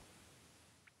listen to.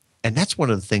 And that's one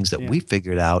of the things that we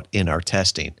figured out in our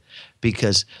testing,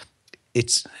 because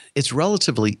it's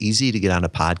relatively easy to get on a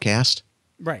podcast.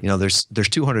 Right. There's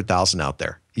 200,000 out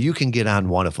there. You can get on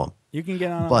one of them. You can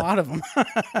get on a lot of them.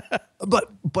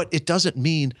 but it doesn't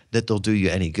mean that they'll do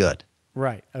you any good.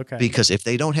 Right. Okay. Because if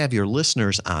they don't have your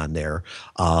listeners on there,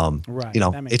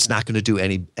 it's not going to do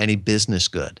any business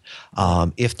good.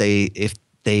 If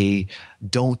they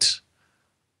don't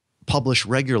publish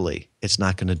regularly, it's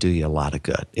not going to do you a lot of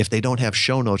good. If they don't have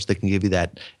show notes that can give you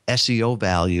that SEO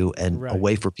value and a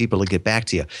way for people to get back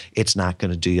to you, it's not going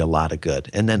to do you a lot of good.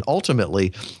 And then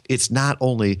ultimately, it's not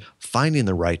only finding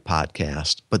the right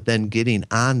podcast, but then getting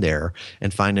on there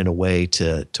and finding a way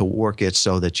to work it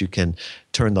so that you can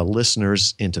turn the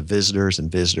listeners into visitors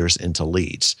and visitors into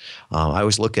leads. I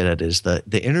always look at it as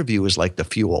the interview is like the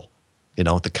fuel.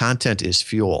 The content is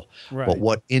fuel, but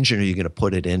what engine are you going to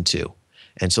put it into?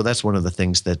 And so that's one of the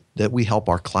things that we help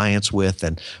our clients with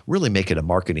and really make it a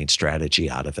marketing strategy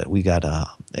out of it. We got a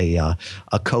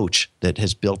coach that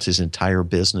has built his entire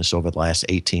business over the last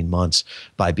 18 months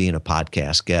by being a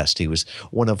podcast guest. He was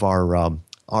one of our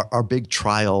big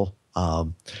trial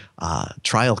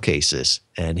cases,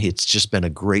 and it's just been a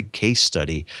great case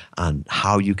study on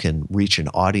how you can reach an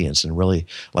audience. And really,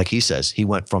 like he says, he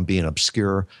went from being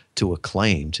obscure to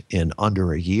acclaimed in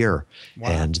under a year. Wow.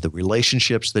 And the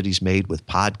relationships that he's made with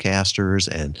podcasters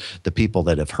and the people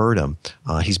that have heard him,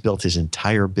 he's built his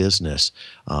entire business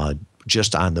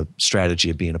just on the strategy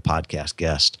of being a podcast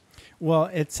guest. Well,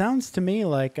 it sounds to me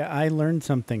like I learned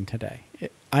something today.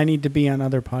 I need to be on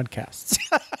other podcasts.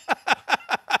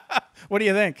 What do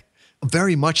you think?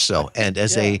 Very much so. And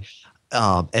as a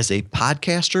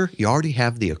podcaster, you already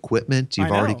have the equipment. You've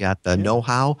already got the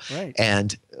know-how. Right.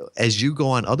 And as you go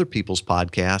on other people's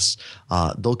podcasts,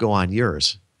 they'll go on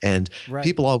yours. And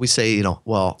people always say,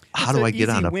 well, how do I get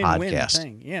on a podcast?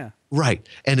 Thing. Yeah. Right.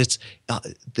 And it's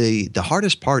the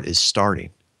hardest part is starting.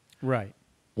 Right.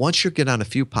 Once you get on a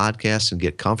few podcasts and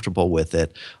get comfortable with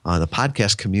it, the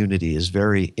podcast community is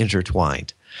very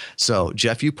intertwined. So,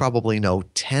 Jeff, you probably know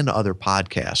 10 other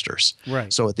podcasters.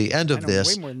 Right. So at the end I of know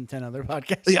this, way more than 10 other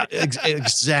podcasts. yeah,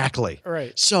 exactly.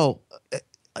 Right. So,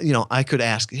 I could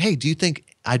ask, hey, do you think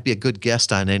I'd be a good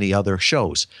guest on any other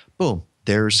shows? Boom.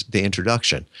 There's the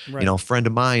introduction. Right. A friend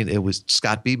of mine, it was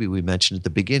Scott Beebe we mentioned at the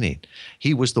beginning.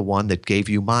 He was the one that gave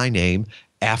you my name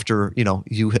after,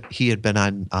 he had been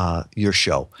on your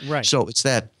show. Right. So it's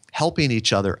that helping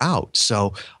each other out.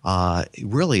 So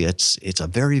really it's a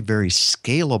very, very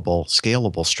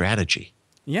scalable strategy.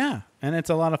 Yeah. And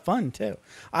it's a lot of fun too.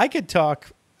 I could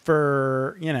talk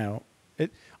for,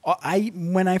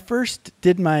 when I first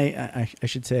did I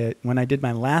should say when I did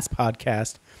my last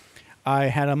podcast, I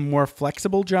had a more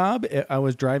flexible job. I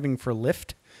was driving for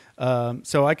Lyft,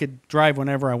 so I could drive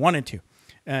whenever I wanted to.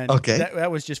 And okay. that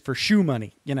was just for shoe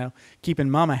money, keeping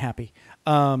mama happy.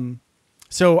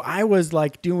 So I was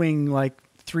like doing like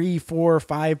 3, 4,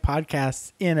 5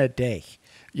 podcasts in a day,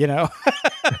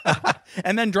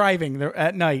 and then driving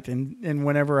at night and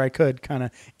whenever I could, kind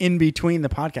of in between the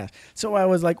podcast. So I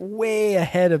was like way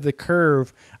ahead of the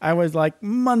curve. I was like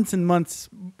months and months,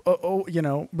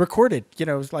 recorded. It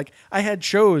was like I had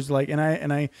shows and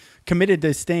I committed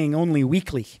to staying only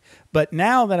weekly. But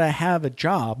now that I have a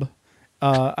job,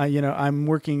 I'm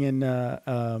working in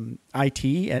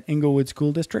IT at Inglewood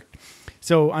School District.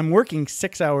 So I'm working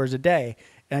 6 hours a day.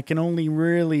 I can only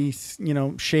really,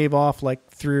 shave off like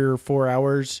 3 or 4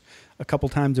 hours a couple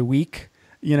times a week,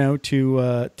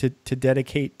 to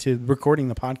dedicate to recording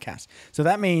the podcast. So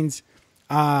that means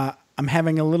I'm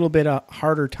having a little bit of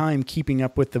harder time keeping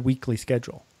up with the weekly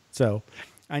schedule. So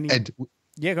I need.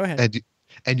 Yeah, go ahead.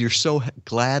 And you're so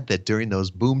glad that during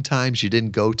those boom times you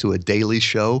didn't go to a daily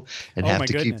show and have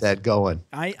to keep that going.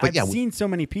 I've seen so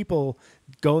many people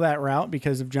go that route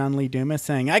because of John Lee Dumas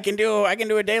saying I can do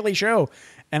a daily show,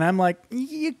 and I'm like,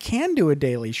 you can do a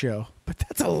daily show, but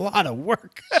that's a lot of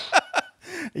work.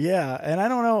 Yeah, and I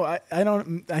don't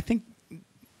know. I think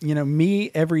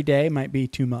me every day might be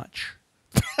too much.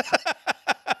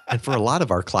 And for a lot of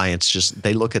our clients,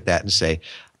 they look at that and say,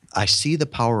 I see the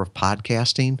power of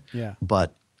podcasting,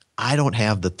 but I don't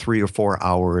have the 3 or 4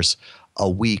 hours a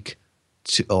week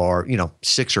or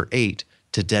 6 or 8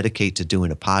 to dedicate to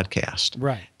doing a podcast.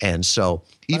 Right. And so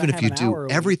even if you do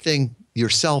everything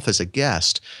yourself as a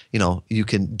guest, you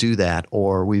can do that.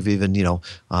 Or we've even,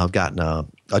 gotten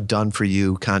a done for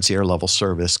you concierge level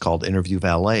service called Interview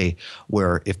Valet,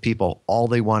 where if people, all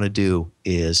they want to do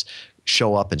is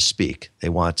show up and speak. They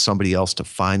want somebody else to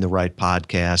find the right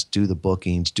podcast, do the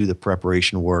bookings, do the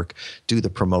preparation work, do the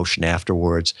promotion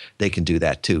afterwards. They can do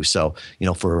that too. So,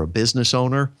 for a business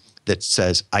owner that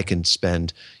says, I can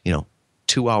spend,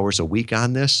 2 hours a week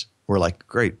on this, we're like,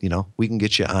 great, we can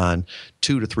get you on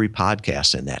 2 to 3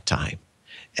 podcasts in that time.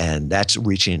 And that's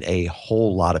reaching a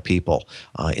whole lot of people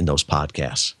in those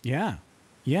podcasts. Yeah.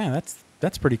 Yeah,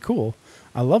 that's pretty cool.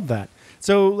 I love that.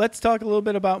 So let's talk a little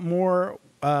bit about more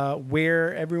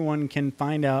where everyone can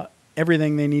find out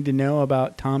everything they need to know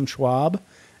about Tom Schwab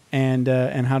and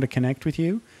how to connect with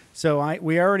you. So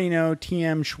we already know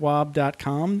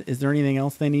tmschwab.com. Is there anything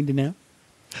else they need to know?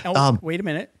 Oh, wait a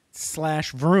minute.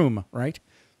 /Vroom, right?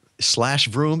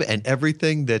 /Vroom, and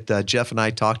everything that Jeff and I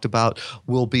talked about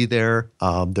will be there.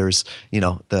 There's,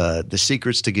 the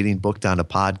secrets to getting booked on a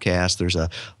podcast. There's a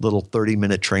little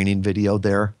 30-minute training video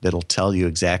there that'll tell you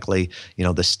exactly,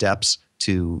 the steps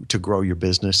to grow your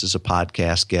business as a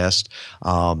podcast guest.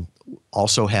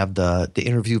 Also have the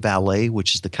Interview Valet,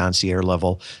 which is the concierge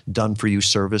level done for you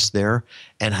service there.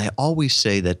 And I always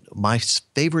say that my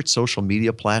favorite social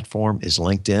media platform is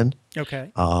LinkedIn.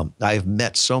 Okay. I've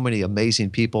met so many amazing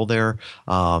people there,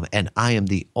 and I am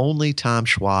the only Tom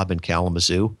Schwab in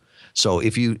Kalamazoo. So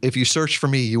if you search for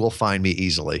me, you will find me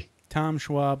easily. Tom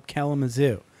Schwab,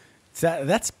 Kalamazoo.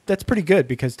 That's pretty good,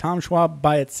 because Tom Schwab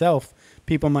by itself,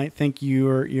 people might think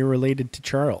you're related to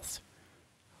Charles.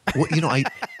 Well,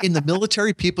 in the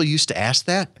military, people used to ask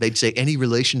that. They'd say, any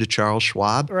relation to Charles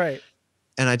Schwab? Right.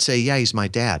 And I'd say, yeah, he's my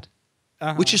dad.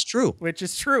 Which is true.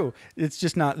 It's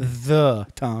just not the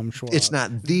Tom Schwab. It's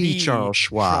not the Charles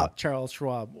Schwab. Charles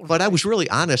Schwab. But I was really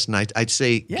honest, and I'd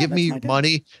say, give me your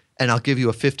money, and I'll give you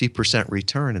a 50%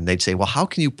 return. And they'd say, well, how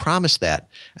can you promise that?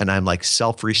 And I'm like,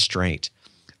 self-restraint.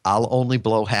 I'll only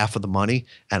blow half of the money,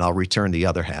 and I'll return the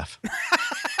other half.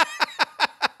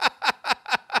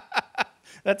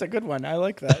 That's a good one. I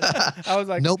like that. I was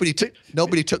like, nobody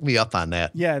took me up on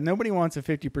that. Yeah, nobody wants a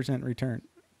 50% return.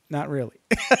 Not really.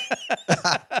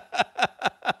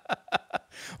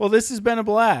 Well, this has been a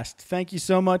blast. Thank you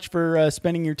so much for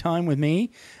spending your time with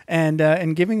me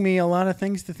and giving me a lot of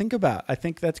things to think about. I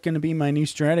think that's going to be my new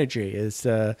strategy is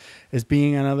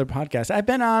being on other podcasts. I've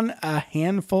been on a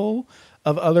handful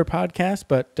of other podcasts,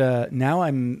 but now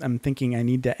I'm thinking I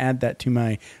need to add that to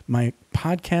my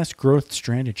podcast growth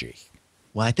strategy.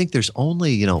 Well, I think there's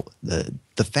only,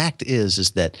 the fact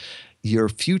is that your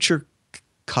future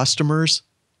customers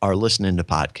are listening to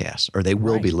podcasts, or they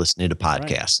will be listening to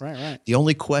podcasts. Right. The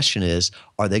only question is,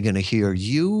 are they going to hear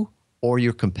you or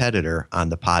your competitor on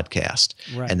the podcast?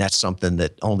 Right. And that's something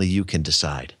that only you can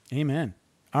decide. Amen.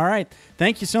 All right.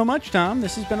 Thank you so much, Tom.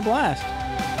 This has been a blast.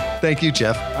 Thank you,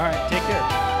 Jeff. All right. Take care.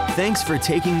 Thanks for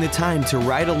taking the time to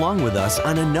ride along with us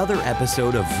on another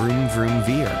episode of Vroom Vroom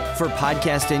Veer. For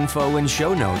podcast info and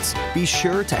show notes, be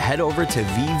sure to head over to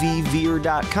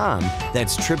vvveer.com.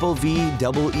 That's VVER.com.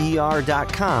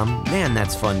 Man,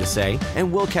 that's fun to say. And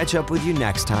we'll catch up with you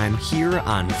next time here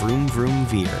on Vroom Vroom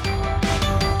Veer.